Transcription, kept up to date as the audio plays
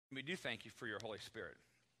We do thank you for your Holy Spirit.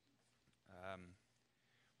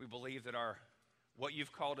 We believe that what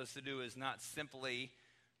you've called us to do is not simply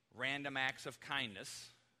random acts of kindness,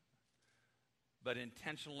 but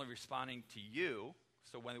intentionally responding to you.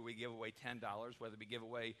 So whether we give away $10, whether we give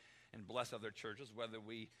away and bless other churches, whether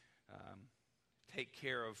we take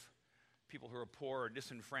care of people who are poor or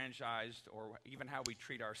disenfranchised, or even how we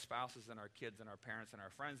treat our spouses and our kids and our parents and our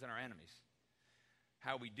friends and our enemies.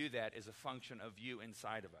 How we do that is a function of you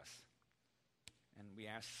inside of us. And we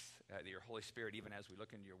ask that your Holy Spirit, even as we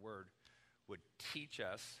look into your word, would teach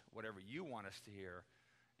us whatever you want us to hear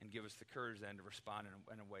and give us the courage then to respond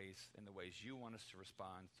in the ways you want us to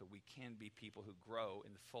respond, so we can be people who grow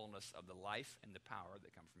in the fullness of the life and the power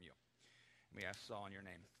that come from you. And we ask this all in your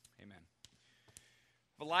name. Amen.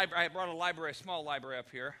 I brought a small library up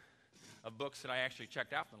here of books that I actually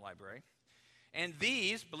checked out from the library. And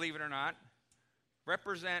these, believe it or not,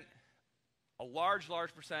 represent a large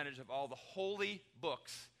percentage of all the holy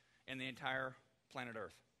books in the entire planet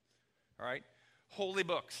Earth. All right? Holy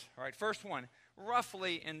books. All right, first one,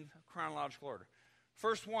 roughly in chronological order.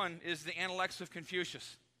 First one is the Analects of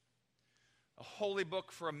Confucius, a holy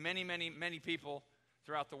book for many, many, many people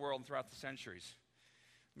throughout the world and throughout the centuries.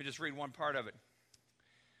 Let me just read one part of it.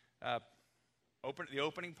 The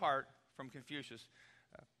opening part from Confucius.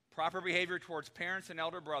 Proper behavior towards parents and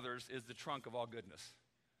elder brothers is the trunk of all goodness.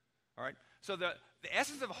 All right? So the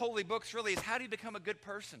essence of holy books really is, how do you become a good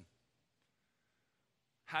person?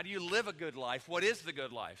 How do you live a good life? What is the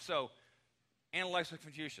good life? So, Analects of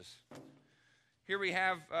Confucius. Here we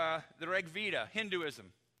have the Rig Veda,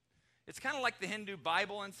 Hinduism. It's kind of like the Hindu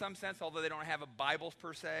Bible in some sense, although they don't have a Bible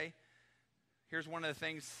per se. Here's one of the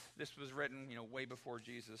things, this was written, way before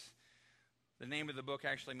Jesus. The name of the book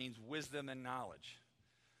actually means wisdom and knowledge.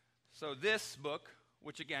 So this book,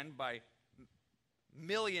 which again, by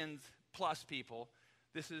millions plus people,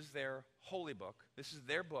 this is their holy book. This is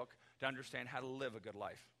their book to understand how to live a good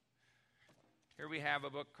life. Here we have a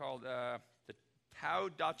book called the Tao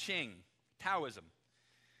Te Ching, Taoism.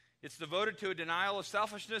 It's devoted to a denial of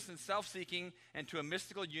selfishness and self-seeking and to a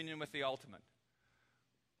mystical union with the ultimate.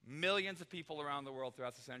 Millions of people around the world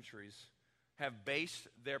throughout the centuries have based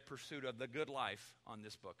their pursuit of the good life on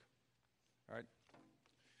this book. All right?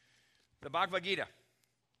 The Bhagavad Gita,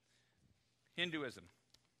 Hinduism.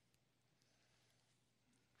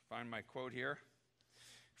 Find my quote here.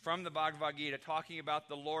 From the Bhagavad Gita, talking about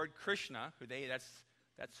the Lord Krishna,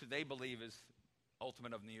 that's who they believe is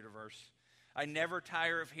ultimate of the universe. I never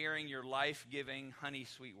tire of hearing your life-giving,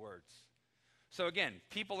 honey-sweet words. So again,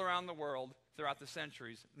 people around the world throughout the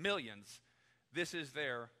centuries, millions, this is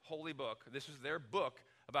their holy book. This is their book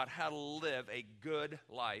about how to live a good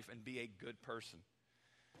life and be a good person.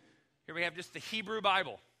 Here we have just the Hebrew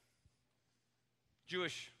Bible,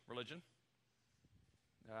 Jewish religion.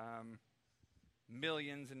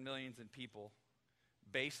 Millions and millions of people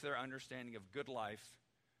base their understanding of good life,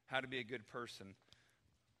 how to be a good person,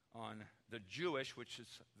 on the Jewish, which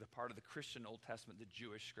is the part of the Christian Old Testament, the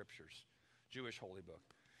Jewish scriptures, Jewish holy book.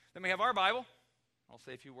 Then we have our Bible. I'll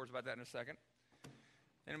say a few words about that in a second.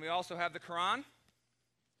 Then we also have the Quran,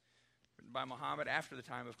 written by Muhammad after the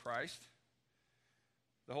time of Christ.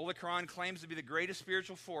 The Holy Quran claims to be the greatest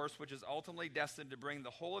spiritual force which is ultimately destined to bring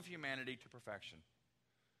the whole of humanity to perfection.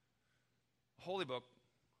 A holy book,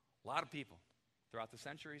 a lot of people throughout the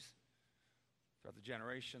centuries, throughout the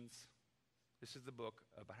generations. This is the book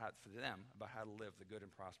about how to live the good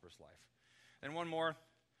and prosperous life. Then one more,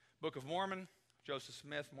 Book of Mormon, Joseph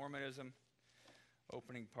Smith, Mormonism,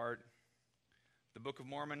 opening part. The Book of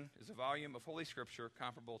Mormon is a volume of Holy Scripture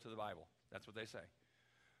comparable to the Bible. That's what they say.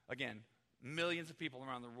 Again, millions of people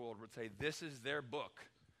around the world would say this is their book,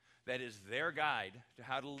 that is their guide to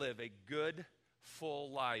how to live a good,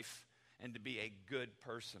 full life and to be a good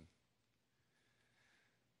person.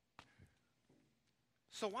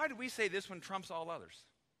 So why do we say this one trumps all others?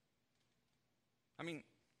 I mean,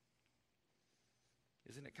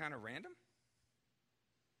 isn't it kind of random?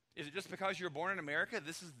 Is it just because you're born in America,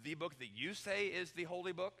 this is the book that you say is the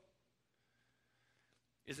holy book?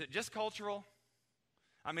 Is it just cultural?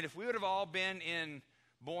 I mean, if we would have all been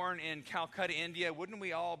born in Calcutta, India, wouldn't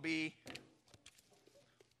we all be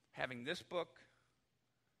having this book,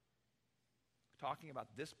 talking about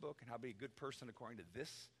this book and how to be a good person according to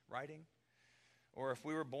this writing? Or if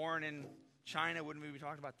we were born in China, wouldn't we be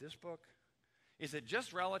talking about this book? Is it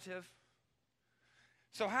just relative?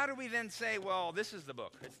 So how do we then say, well, this is the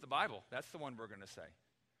book. It's the Bible. That's the one we're going to say.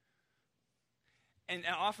 And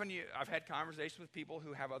often I've had conversations with people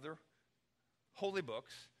who have other holy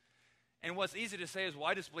books. And what's easy to say is, well,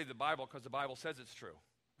 I just believe the Bible because the Bible says it's true.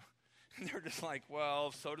 And they're just like,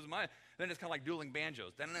 well, so does mine. Then it's kind of like dueling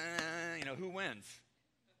banjos. Who wins?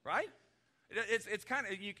 Right? It's kind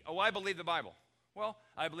of, I believe the Bible. Well,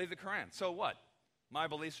 I believe the Quran. So what? My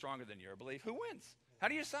belief's stronger than your belief. Who wins? How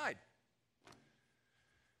do you decide?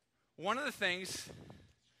 One of the things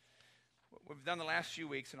we've done the last few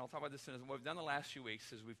weeks, and I'll talk about this in a minute, what we've done the last few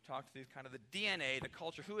weeks is we've talked through kind of the DNA, the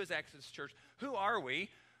culture. Who is Exodus Church? Who are we?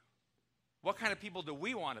 What kind of people do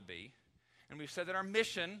we want to be? And we've said that our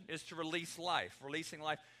mission is to release life, releasing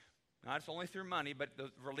life. Not only through money, but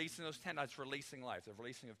releasing those $10, releasing life, the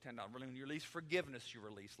releasing of $10. When you release forgiveness, you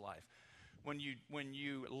release life. When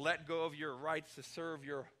you let go of your rights to serve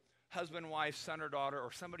your husband, wife, son, or daughter,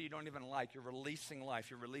 or somebody you don't even like, you're releasing life.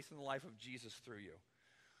 You're releasing the life of Jesus through you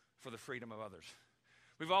for the freedom of others.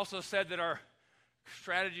 We've also said that our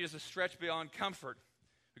strategy is a stretch beyond comfort.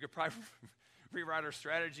 We could probably rewrite our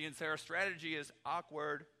strategy and say our strategy is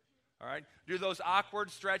awkward. All right? Do those awkward,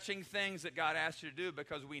 stretching things that God asked you to do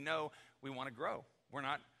because we know we want to grow. We're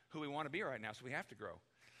not who we want to be right now, so we have to grow.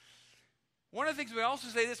 One of the things we also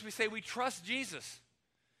say this, we say we trust Jesus.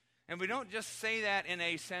 And we don't just say that in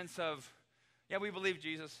a sense of, yeah, we believe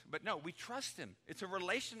Jesus, but no, we trust him. It's a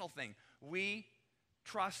relational thing. We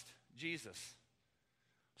trust Jesus.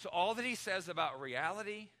 So all that he says about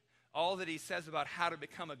reality, all that he says about how to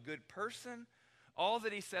become a good person, all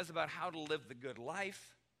that he says about how to live the good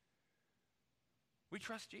life, we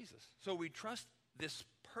trust Jesus. So we trust this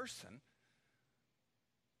person,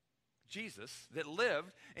 Jesus, that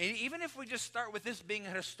lived. And even if we just start with this being a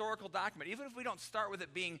historical document, even if we don't start with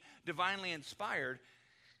it being divinely inspired,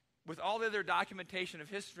 with all the other documentation of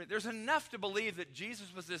history, there's enough to believe that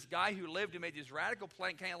Jesus was this guy who lived, who made these radical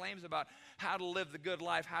claims about how to live the good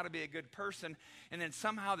life, how to be a good person, and then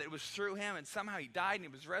somehow that it was through him, and somehow he died and he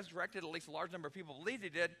was resurrected. At least a large number of people believed he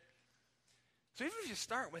did. So even if you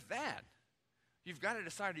start with that, you've got to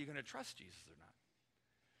decide, are you going to trust Jesus or not?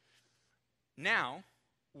 Now,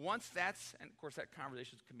 once that's, and of course that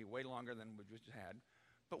conversation can be way longer than we just had,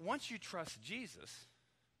 but once you trust Jesus,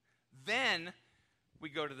 then we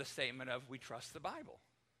go to the statement of we trust the Bible.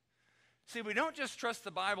 See, we don't just trust the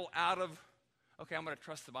Bible out of, okay, I'm going to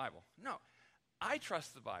trust the Bible. No, I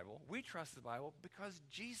trust the Bible, we trust the Bible because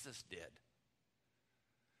Jesus did.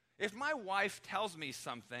 If my wife tells me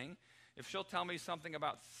something, if she'll tell me something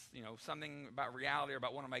about, something about reality or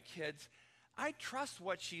about one of my kids, I trust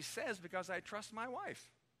what she says because I trust my wife.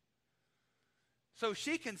 So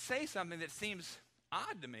she can say something that seems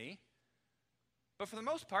odd to me, but for the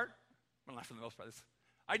most part, well, not for the most part,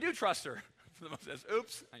 I do trust her. For the most part,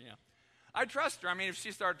 oops, I trust her. I mean, if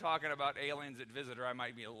she started talking about aliens that visit her, I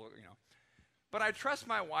might be a little, But I trust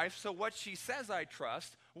my wife, so what she says I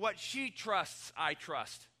trust. What she trusts, I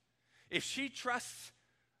trust. If she trusts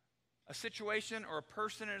a situation or a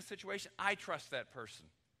person in a situation, I trust that person.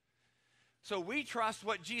 So we trust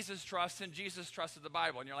what Jesus trusts, and Jesus trusted the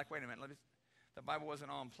Bible. And you're like, wait a minute, the Bible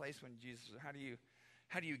wasn't all in place when Jesus, how do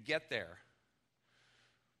you get there?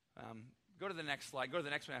 Go to the next slide. Go to the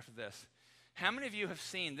next one after this. How many of you have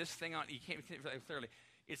seen this thing on, you can't see it clearly,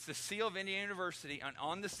 it's the seal of Indiana University, and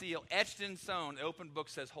on the seal, etched in stone, the open book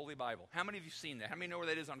says Holy Bible. How many of you have seen that? How many know where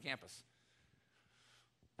that is on campus?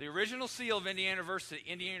 The original seal of Indiana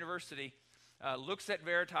University lux et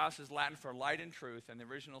veritas is Latin for light and truth, and the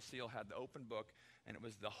original seal had the open book, and it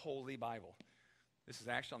was the Holy Bible. This is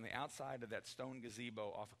actually on the outside of that stone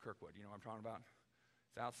gazebo off of Kirkwood. You know what I'm talking about?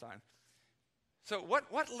 It's outside. So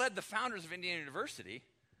what led the founders of Indiana University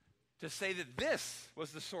to say that this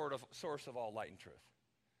was the source of all light and truth?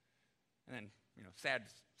 And then, sad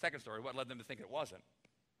second story, what led them to think it wasn't,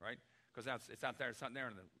 right? Because now it's not there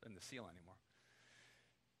in the seal anymore.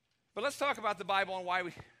 But let's talk about the Bible and why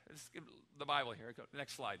let's give the Bible here. Go,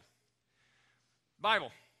 next slide.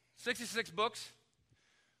 Bible, 66 books,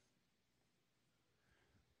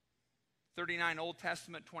 39 Old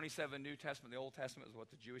Testament, 27 New Testament. The Old Testament is what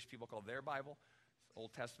the Jewish people call their Bible. The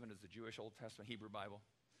Old Testament is the Jewish Old Testament, Hebrew Bible.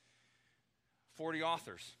 40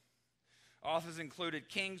 authors. Authors included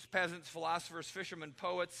kings, peasants, philosophers, fishermen,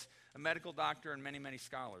 poets, a medical doctor, and many, many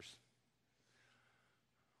scholars.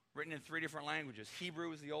 Written in 3 different languages.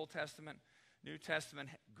 Hebrew is the Old Testament, New Testament,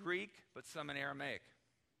 Greek, but some in Aramaic.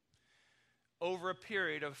 Over a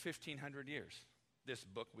period of 1,500 years, this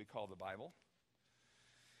book we call the Bible.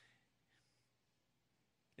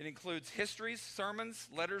 It includes histories, sermons,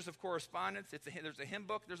 letters of correspondence. There's a hymn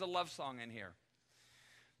book. There's a love song in here.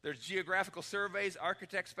 There's geographical surveys,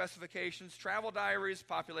 architect specifications, travel diaries,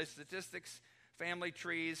 population statistics, family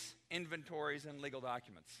trees, inventories, and legal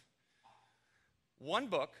documents. One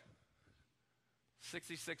book,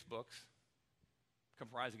 66 books,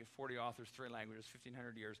 comprising of 40 authors, 3 languages,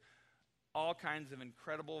 1,500 years, all kinds of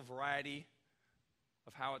incredible variety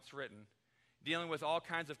of how it's written, dealing with all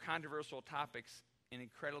kinds of controversial topics in an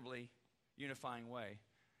incredibly unifying way,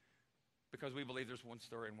 because we believe there's one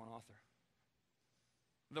story and one author.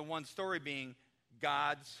 The one story being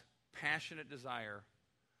God's passionate desire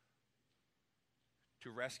to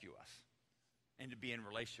rescue us and to be in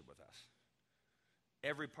relationship with us.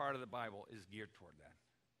 Every part of the Bible is geared toward that.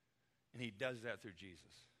 And he does that through Jesus.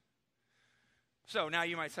 So now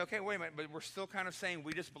you might say, okay, wait a minute, but we're still kind of saying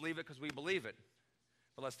we just believe it because we believe it.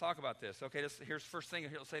 But let's talk about this. Okay, here's the first thing.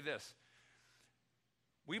 He'll say this.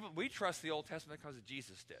 We trust the Old Testament because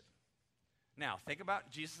Jesus did. Now, think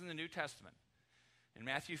about Jesus in the New Testament. In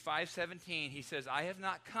Matthew 5:17, he says, I have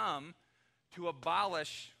not come to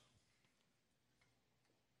abolish,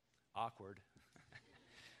 awkward.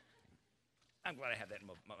 I'm glad I have that in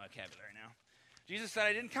my vocabulary now. Jesus said,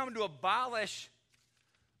 I didn't come to abolish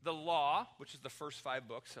the law, which is the first 5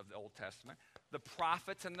 books of the Old Testament, the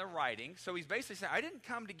prophets and the writings. So he's basically saying, I didn't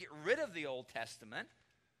come to get rid of the Old Testament.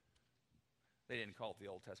 They didn't call it the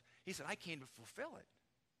Old Testament. He said, I came to fulfill it.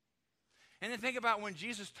 And then think about when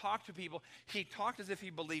Jesus talked to people, he talked as if he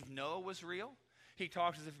believed Noah was real. He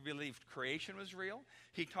talked as if he believed creation was real.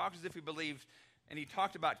 He talked as if he believed, and he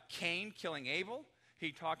talked about Cain killing Abel.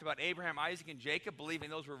 He talked about Abraham, Isaac, and Jacob, believing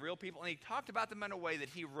those were real people. And he talked about them in a way that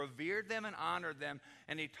he revered them and honored them.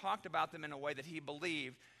 And he talked about them in a way that he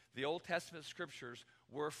believed the Old Testament scriptures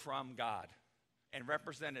were from God and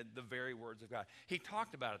represented the very words of God. He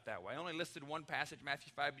talked about it that way. I only listed one passage,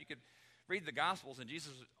 Matthew 5, but you could read the Gospels, and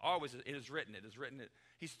Jesus always, it is written.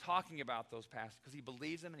 He's talking about those passages because he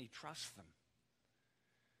believes them and he trusts them.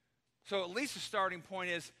 So at least the starting point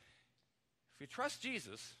is, if you trust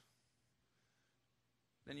Jesus,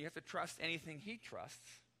 then you have to trust anything he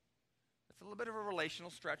trusts. It's a little bit of a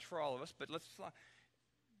relational stretch for all of us, but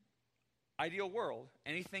ideal world,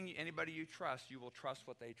 anybody you trust, you will trust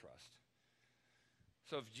what they trust.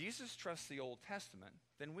 So if Jesus trusts the Old Testament,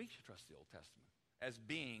 then we should trust the Old Testament as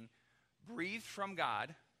being breathed from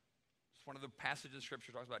God. It's one of the passages in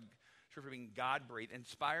Scripture talks about Scripture being God-breathed,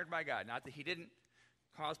 inspired by God. Not that he didn't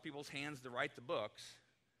cause people's hands to write the books,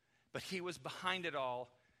 but he was behind it all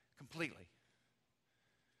completely.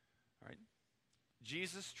 All right?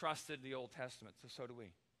 Jesus trusted the Old Testament, so do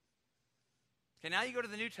we. Okay, now you go to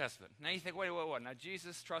the New Testament. Now you think, wait. Now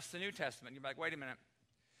Jesus trusts the New Testament. You're like, wait a minute.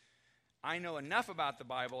 I know enough about the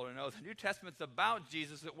Bible to know the New Testament's about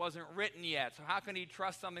Jesus that wasn't written yet. So how can he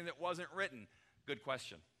trust something that wasn't written? Good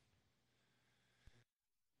question.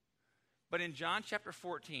 But in John chapter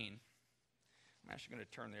 14, I'm actually going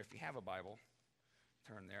to turn there. If you have a Bible,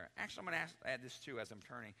 turn there. Actually, I'm going to add this too as I'm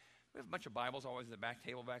turning. We have a bunch of Bibles always in the back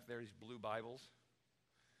table back there, these blue Bibles.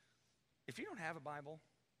 If you don't have a Bible,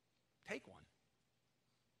 take one.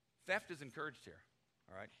 Theft is encouraged here,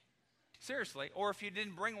 all right? Seriously. Or if you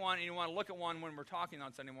didn't bring one and you want to look at one when we're talking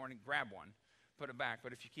on Sunday morning, grab one, put it back.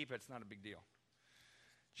 But if you keep it, it's not a big deal.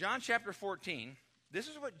 John chapter 14, this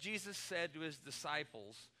is what Jesus said to his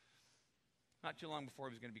disciples not too long before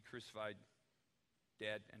he was going to be crucified,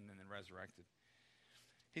 dead, and then resurrected.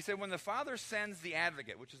 He said, when the Father sends the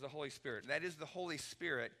advocate, which is the Holy Spirit, that is the Holy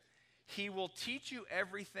Spirit, he will teach you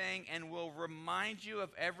everything and will remind you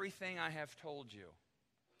of everything I have told you.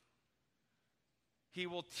 He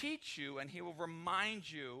will teach you and he will remind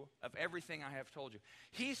you of everything I have told you.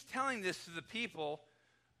 He's telling this to the people,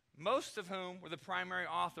 most of whom were the primary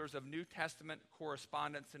authors of New Testament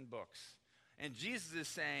correspondence and books. And Jesus is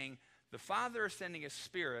saying, the Father is sending his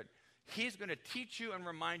Spirit. He's going to teach you and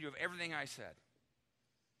remind you of everything I said.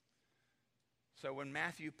 So when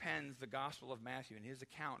Matthew pens the Gospel of Matthew in his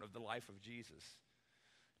account of the life of Jesus,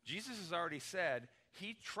 Jesus has already said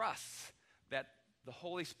he trusts that the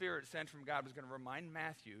Holy Spirit sent from God was going to remind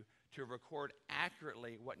Matthew to record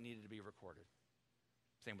accurately what needed to be recorded.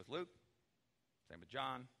 Same with Luke, same with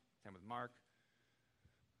John, same with Mark.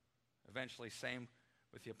 Eventually, same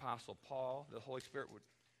with the Apostle Paul. The Holy Spirit would,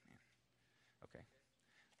 okay,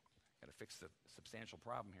 got to fix the substantial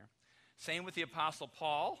problem here. Same with the Apostle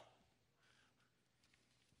Paul.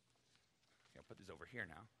 I'll put these over here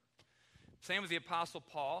now. Same with the Apostle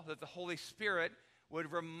Paul, that the Holy Spirit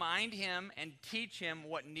would remind him and teach him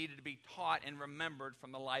what needed to be taught and remembered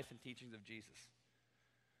from the life and teachings of Jesus.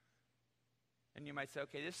 And you might say,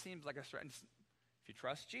 okay, this seems like a stretch. If you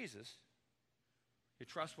trust Jesus, you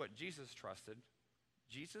trust what Jesus trusted.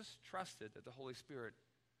 Jesus trusted that the Holy Spirit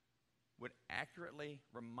would accurately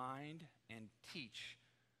remind and teach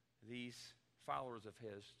these followers of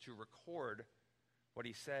his to record what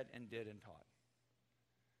he said and did and taught.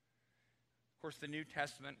 Of course, the New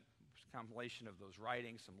Testament was a compilation of those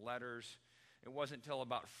writings, some letters. It wasn't until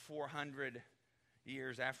about 400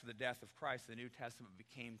 years after the death of Christ, the New Testament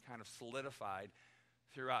became kind of solidified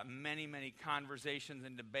throughout many, many conversations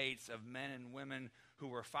and debates of men and women who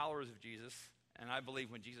were followers of Jesus. And I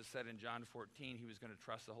believe when Jesus said in John 14 he was going to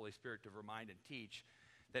trust the Holy Spirit to remind and teach,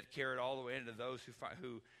 that carried all the way into those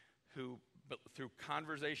who through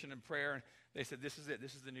conversation and prayer, they said, this is it.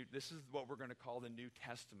 This is what we're going to call the New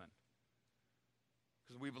Testament.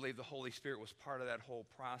 Because we believe the Holy Spirit was part of that whole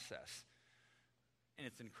process. And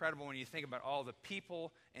it's incredible when you think about all the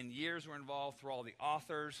people and years were involved through all the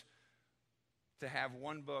authors to have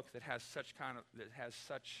one book that has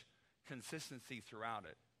such consistency throughout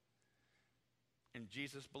it. And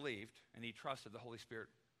Jesus believed and he trusted the Holy Spirit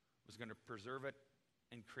was going to preserve it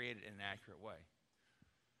and create it in an accurate way.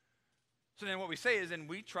 So then what we say is, then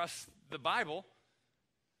we trust the Bible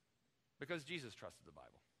because Jesus trusted the Bible.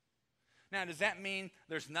 Now, does that mean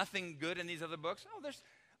there's nothing good in these other books? Oh,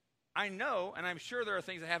 I know, and I'm sure there are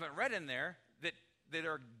things I haven't read in there that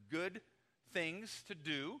are good things to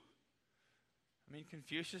do. I mean,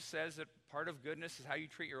 Confucius says that part of goodness is how you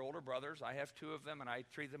treat your older brothers. I have 2 of them, and I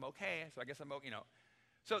treat them okay, so I guess I'm okay,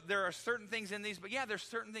 So there are certain things in these, but yeah, there's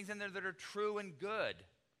certain things in there that are true and good.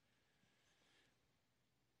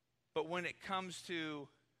 But when it comes to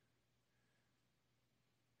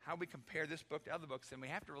how we compare this book to other books, then we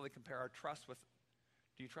have to really compare our trust with,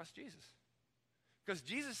 do you trust Jesus? Because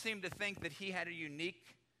Jesus seemed to think that he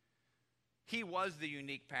was the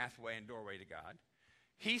unique pathway and doorway to God.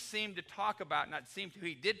 He seemed to talk about,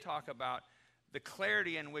 he did talk about the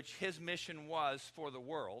clarity in which his mission was for the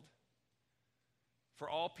world, for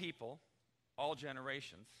all people, all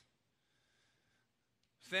generations.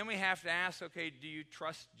 So then we have to ask, okay, do you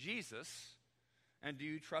trust Jesus? And do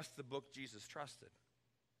you trust the book Jesus trusted?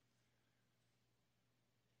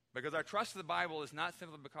 Because our trust of the Bible is not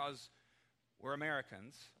simply because we're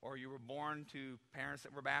Americans or you were born to parents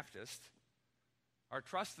that were Baptist. Our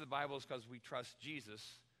trust of the Bible is because we trust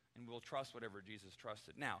Jesus and we'll trust whatever Jesus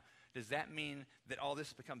trusted. Now, does that mean that all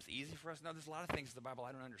this becomes easy for us? No, there's a lot of things in the Bible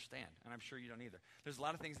I don't understand, and I'm sure you don't either. There's a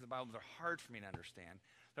lot of things in the Bible that are hard for me to understand.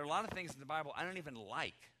 There are a lot of things in the Bible I don't even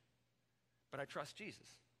like, but I trust Jesus.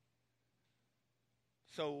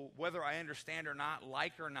 So whether I understand or not,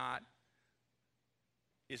 like or not,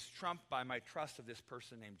 is trumped by my trust of this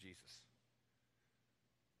person named Jesus.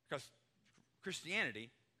 Because Christianity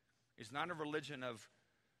is not a religion of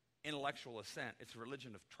intellectual assent. It's a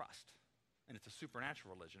religion of trust. And it's a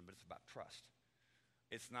supernatural religion, but it's about trust.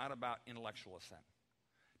 It's not about intellectual assent.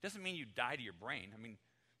 It doesn't mean you die to your brain. I mean,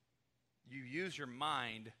 you use your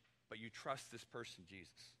mind, but you trust this person,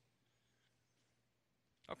 Jesus.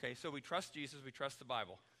 Okay, so we trust Jesus, we trust the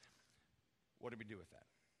Bible. What do we do with that?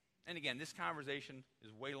 And again, this conversation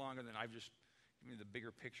is way longer than I've just given you the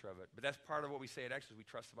bigger picture of it. But that's part of what we say at Exodus. We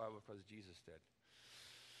trust the Bible because Jesus did.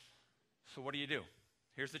 So what do you do?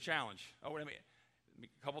 Here's the challenge. Oh, wait a minute.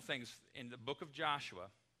 A couple things. In the book of Joshua,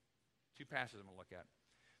 2 passages I'm going to look at.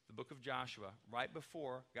 The book of Joshua, right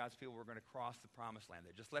before God's people were going to cross the promised land.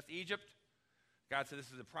 They just left Egypt. God said,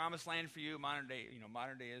 this is the promised land for you, modern day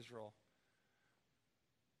Israel.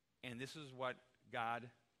 And this is what God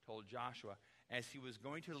told Joshua as he was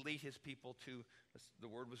going to lead his people to, the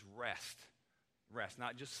word was rest. Rest,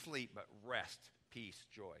 not just sleep, but rest, peace,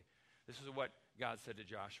 joy. This is what God said to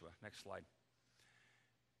Joshua. Next slide.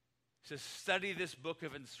 He says, study this book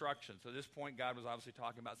of instruction. So at this point, God was obviously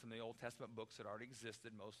talking about some of the Old Testament books that already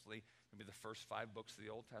existed, mostly maybe the first 5 books of the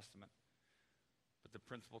Old Testament. But the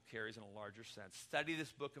principle carries in a larger sense. Study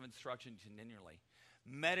this book of instruction continually.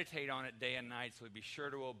 Meditate on it day and night so be sure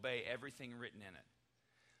to obey everything written in it.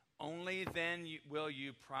 Only then will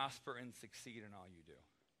you prosper and succeed in all you do.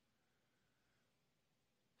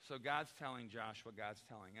 So God's telling Joshua, God's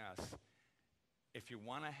telling us, if you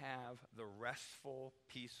want to have the restful,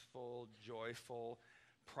 peaceful, joyful,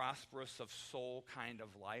 prosperous of soul kind of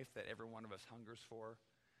life that every one of us hungers for,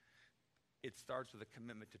 it starts with a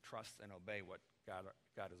commitment to trust and obey what God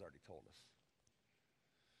has already told us.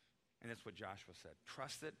 And that's what Joshua said.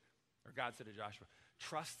 Trust it, or God said to Joshua,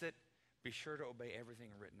 trust it, be sure to obey everything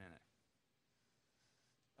written in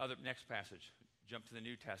it. Next passage, jump to the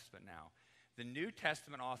New Testament now. The New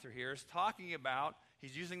Testament author here is talking about,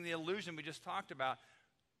 he's using the illusion we just talked about,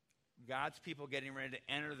 God's people getting ready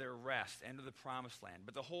to enter their rest, enter the promised land.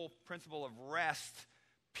 But the whole principle of rest,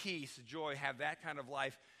 peace, joy, have that kind of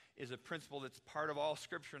life is a principle that's part of all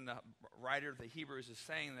Scripture, and the writer of the Hebrews is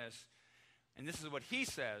saying this. And this is what he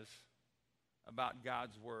says about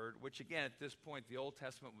God's Word, which again, at this point, the Old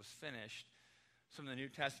Testament was finished. Some of the New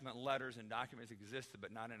Testament letters and documents existed,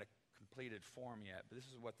 but not in a completed form yet. But this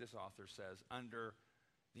is what this author says under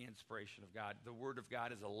the inspiration of God. The Word of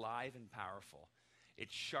God is alive and powerful.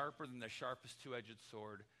 It's sharper than the sharpest two-edged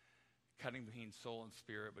sword, cutting between soul and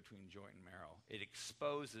spirit, between joint and marrow. It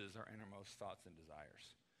exposes our innermost thoughts and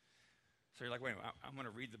desires. So you're like, wait a minute, I'm going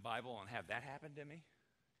to read the Bible and have that happen to me?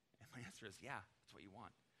 And my answer is, yeah, that's what you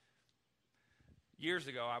want. Years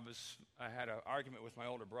ago, I had an argument with my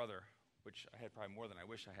older brother, which I had probably more than I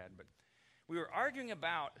wish I had, but we were arguing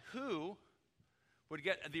about who would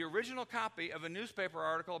get the original copy of a newspaper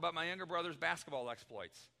article about my younger brother's basketball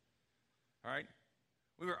exploits. All right?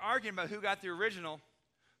 We were arguing about who got the original,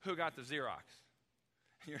 who got the Xerox.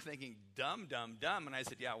 And you're thinking, dumb, dumb, dumb. And I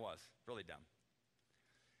said, yeah, it was. Really dumb.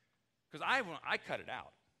 Because I cut it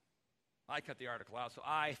out. I cut the article out, so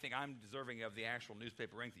I think I'm deserving of the actual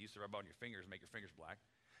newspaper ink that used to rub on your fingers and make your fingers black.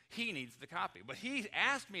 He needs the copy. But he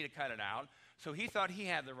asked me to cut it out, so he thought he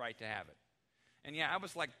had the right to have it. And yeah, I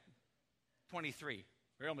was like 23,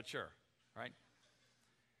 real mature, right?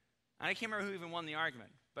 And I can't remember who even won the argument,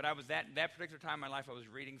 but I was that particular time in my life, I was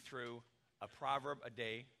reading through a proverb a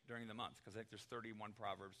day during the month, because I think there's 31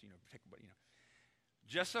 proverbs,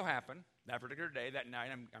 Just so happened, that particular day, that night,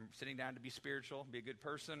 I'm sitting down to be spiritual, be a good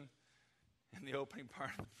person, and the opening part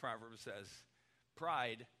of the proverb says,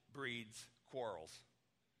 pride breeds quarrels.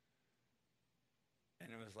 And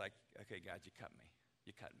it was like, okay, God, you cut me.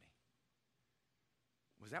 You cut me.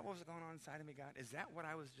 Was that what was going on inside of me, God? Is that what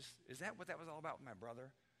that was all about with my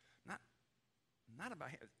brother? Not about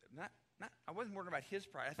him. I wasn't worried about his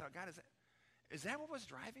pride. I thought, God, is that what was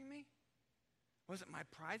driving me? Was it my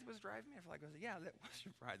pride that was driving me? I feel like, yeah, that was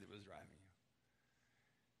your pride that was driving you.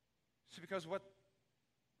 So because what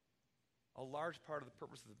a large part of the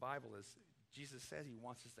purpose of the Bible is, Jesus says he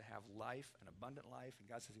wants us to have life, an abundant life, and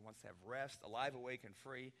God says he wants to have rest, alive, awake, and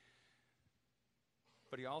free.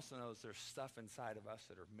 But he also knows there's stuff inside of us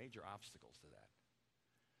that are major obstacles to that.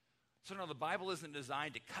 So no, the Bible isn't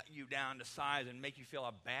designed to cut you down to size and make you feel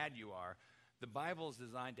how bad you are. The Bible is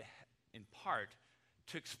designed to, in part,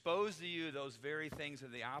 to expose to you those very things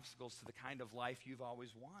and the obstacles to the kind of life you've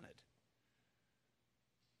always wanted.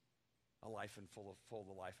 A life full of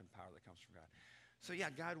the life and power that comes from God. So yeah,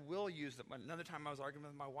 God will use them. Another time I was arguing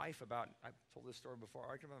with my wife about, I've told this story before,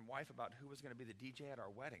 arguing with my wife about who was going to be the DJ at our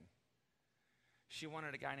wedding. She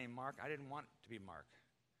wanted a guy named Mark. I didn't want it to be Mark.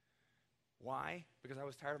 Why? Because I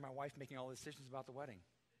was tired of my wife making all the decisions about the wedding.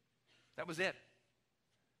 That was it.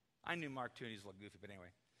 I knew Mark too, and he's a little goofy, but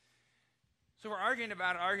anyway. So we're arguing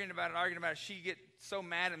about it. She gets so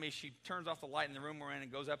mad at me, she turns off the light in the room we're in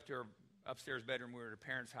and goes up to her upstairs bedroom. We were at her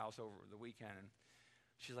parents' house over the weekend, and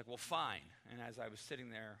she's like, well, fine. And as I was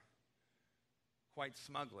sitting there quite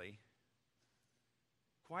smugly,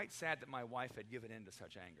 quite sad that my wife had given in to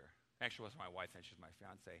such anger. Actually, it wasn't my wife then, she was my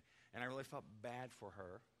fiance. And I really felt bad for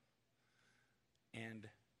her. And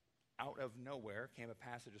out of nowhere came a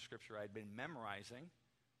passage of Scripture I'd been memorizing.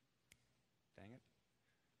 Dang it.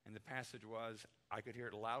 And the passage was, I could hear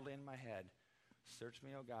it loudly in my head. Search me,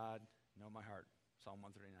 O God, know my heart. Psalm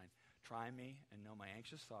 139. Try me and know my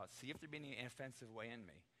anxious thoughts. See if there be any offensive way in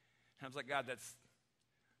me. And I was like, God, it's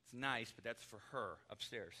nice, but that's for her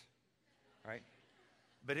upstairs. Right?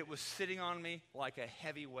 But it was sitting on me like a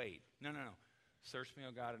heavy weight. No. Search me,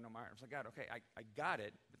 O God, and know my heart. I was like, God, okay, I got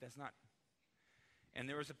it, but that's not. And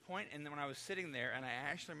there was a point when I was sitting there, and I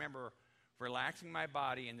actually remember relaxing my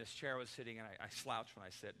body in this chair I was sitting, and I slouch when I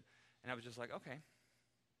sit. And I was just like, okay,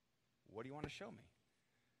 what do you want to show me?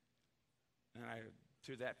 And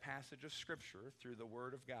through that passage of Scripture, through the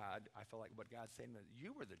Word of God, I felt like what God's saying,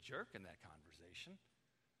 you were the jerk in that conversation.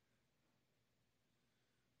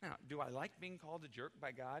 Now, do I like being called a jerk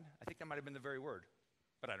by God? I think that might have been the very word,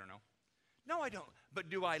 but I don't know. No, I don't. But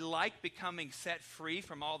do I like becoming set free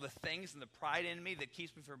from all the things and the pride in me that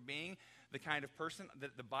keeps me from being the kind of person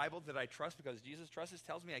that the Bible that I trust because Jesus trusts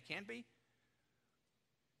tells me I can be?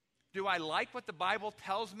 Do I like what the Bible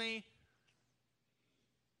tells me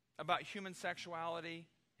about human sexuality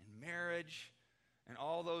and marriage and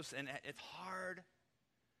all those, and it's hard?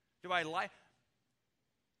 Do I like?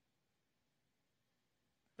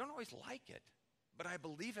 Don't always like it, but I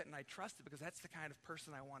believe it and I trust it because that's the kind of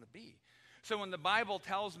person I want to be. So when the Bible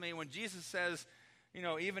tells me, when Jesus says,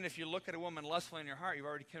 even if you look at a woman lustfully in your heart, you've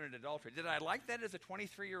already committed adultery. Did I like that as a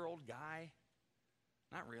 23-year-old guy?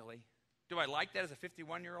 Not really. Do I like that as a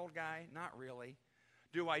 51-year-old guy? Not really.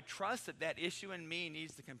 Do I trust that issue in me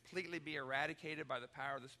needs to completely be eradicated by the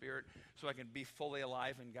power of the Spirit so I can be fully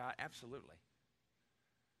alive in God? Absolutely.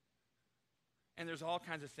 And there's all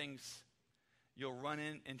kinds of things you'll run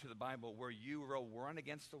into the Bible where you will run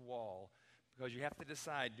against the wall because you have to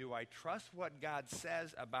decide, do I trust what God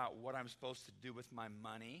says about what I'm supposed to do with my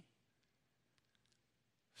money?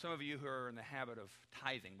 Some of you who are in the habit of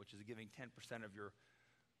tithing, which is giving 10% of your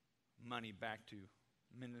money back to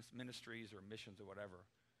ministries or missions or whatever.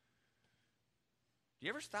 Do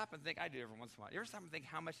you ever stop and think, I do every once in a while, you ever stop and think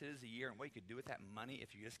how much it is a year and what you could do with that money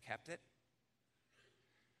if you just kept it?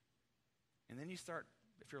 And then you start,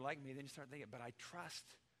 if you're like me, then you start thinking, but I trust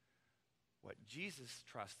what Jesus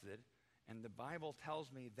trusted, and the Bible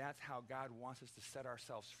tells me that's how God wants us to set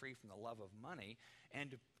ourselves free from the love of money and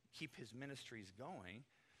to keep his ministries going.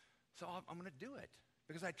 So I'm going to do it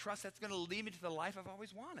because I trust that's going to lead me to the life I've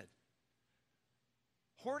always wanted.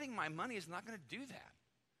 Hoarding my money is not going to do that.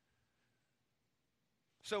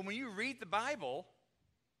 So when you read the Bible,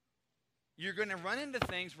 you're going to run into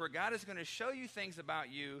things where God is going to show you things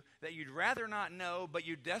about you that you'd rather not know, but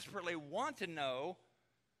you desperately want to know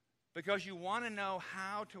because you want to know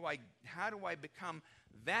how do I become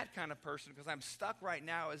that kind of person, because I'm stuck right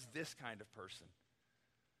now as this kind of person.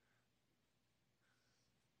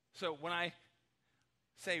 So when I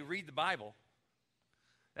say read the Bible,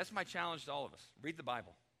 that's my challenge to all of us. Read the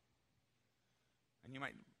Bible. And you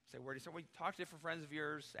might say, where do you start? Well, talk to different friends of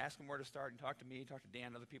yours, ask them where to start, and talk to me, talk to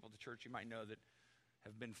Dan, other people at the church you might know that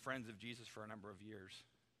have been friends of Jesus for a number of years.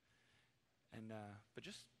 And but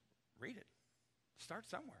just read it. Start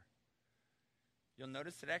somewhere. You'll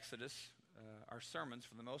notice that Exodus, our sermons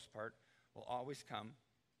for the most part, will always come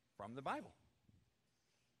from the Bible.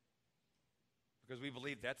 Because we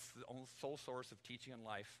believe that's the sole source of teaching in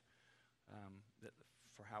life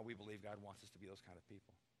for how we believe God wants us to be those kind of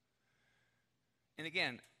people. And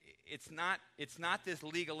again, it's not this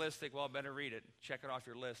legalistic, well, I better read it, check it off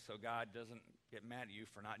your list so God doesn't get mad at you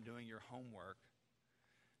for not doing your homework.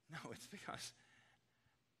 No, it's because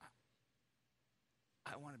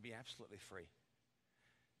I want to be absolutely free.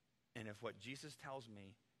 And if what Jesus tells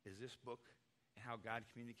me is this book and how God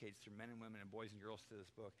communicates through men and women and boys and girls through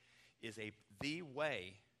this book is the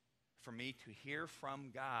way for me to hear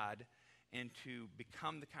from God and to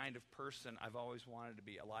become the kind of person I've always wanted to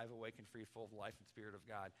be, alive, awake, and free, full of the life and spirit of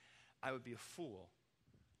God, I would be a fool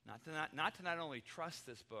not to not only trust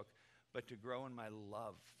this book, but to grow in my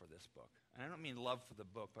love for this book. And I don't mean love for the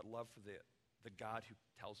book, but love for the God who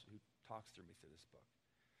talks through me through this book.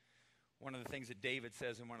 One of the things that David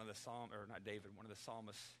says in one of the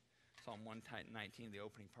psalmists, Psalm 119, the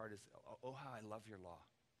opening part is, oh, how I love your law.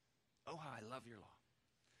 Oh, how I love your law.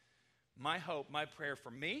 My hope, my prayer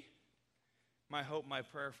for me, my hope, my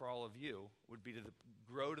prayer for all of you would be to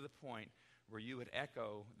grow to the point where you would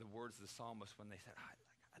echo the words of the psalmist when they said,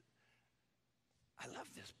 I love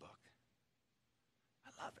this book.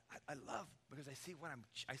 I love it. I love because I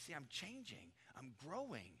see I'm changing. I'm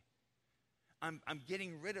growing. I'm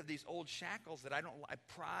getting rid of these old shackles that I don't like,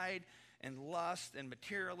 pride and lust and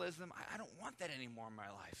materialism. I don't want that anymore in my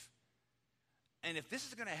life. And if this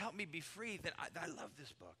is going to help me be free, then I love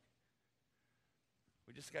this book.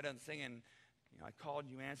 We just got done singing, I called,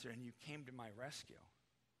 you answered, and you came to my rescue.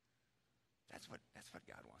 That's what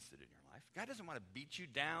God wants to do in your life. God doesn't want to beat you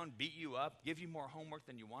down, beat you up, give you more homework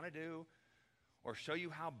than you want to do, or show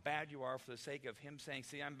you how bad you are for the sake of him saying,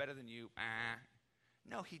 see, I'm better than you.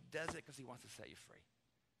 No, he does it because he wants to set you free.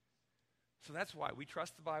 So that's why we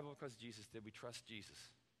trust the Bible, because Jesus did. We trust Jesus.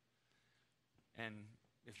 And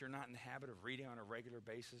if you're not in the habit of reading on a regular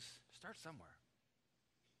basis, start somewhere.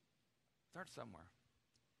 Start somewhere.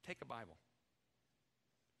 Take a Bible.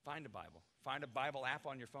 Find a Bible. Find a Bible app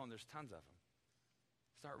on your phone. There's tons of them.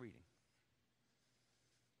 Start reading.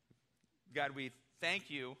 God, we thank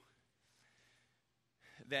you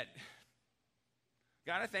that,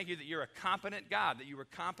 God, I thank you that you're a competent God, that you were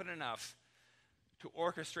competent enough to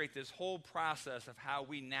orchestrate this whole process of how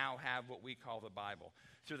we now have what we call the Bible.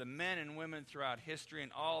 Through the men and women throughout history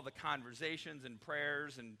and all the conversations and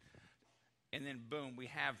prayers, and then boom, we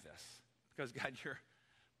have this. Because, God, you're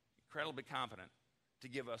incredibly competent to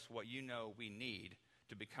give us what you know we need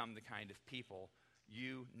to become the kind of people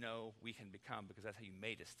you know we can become, because that's how you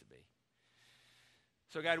made us to be.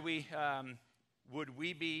 So, God, would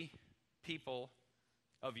we be people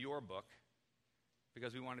of your book,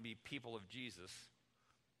 because we want to be people of Jesus,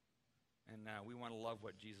 and we want to love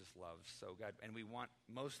what Jesus loves. So, God, and we want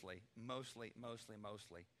mostly,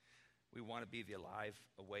 we want to be the alive,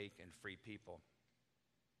 awake, and free people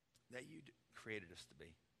that you created us to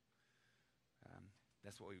be.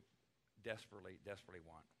 That's what we desperately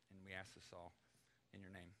want. And we ask this all in your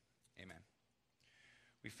name. Amen.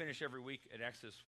 We finish every week at Exodus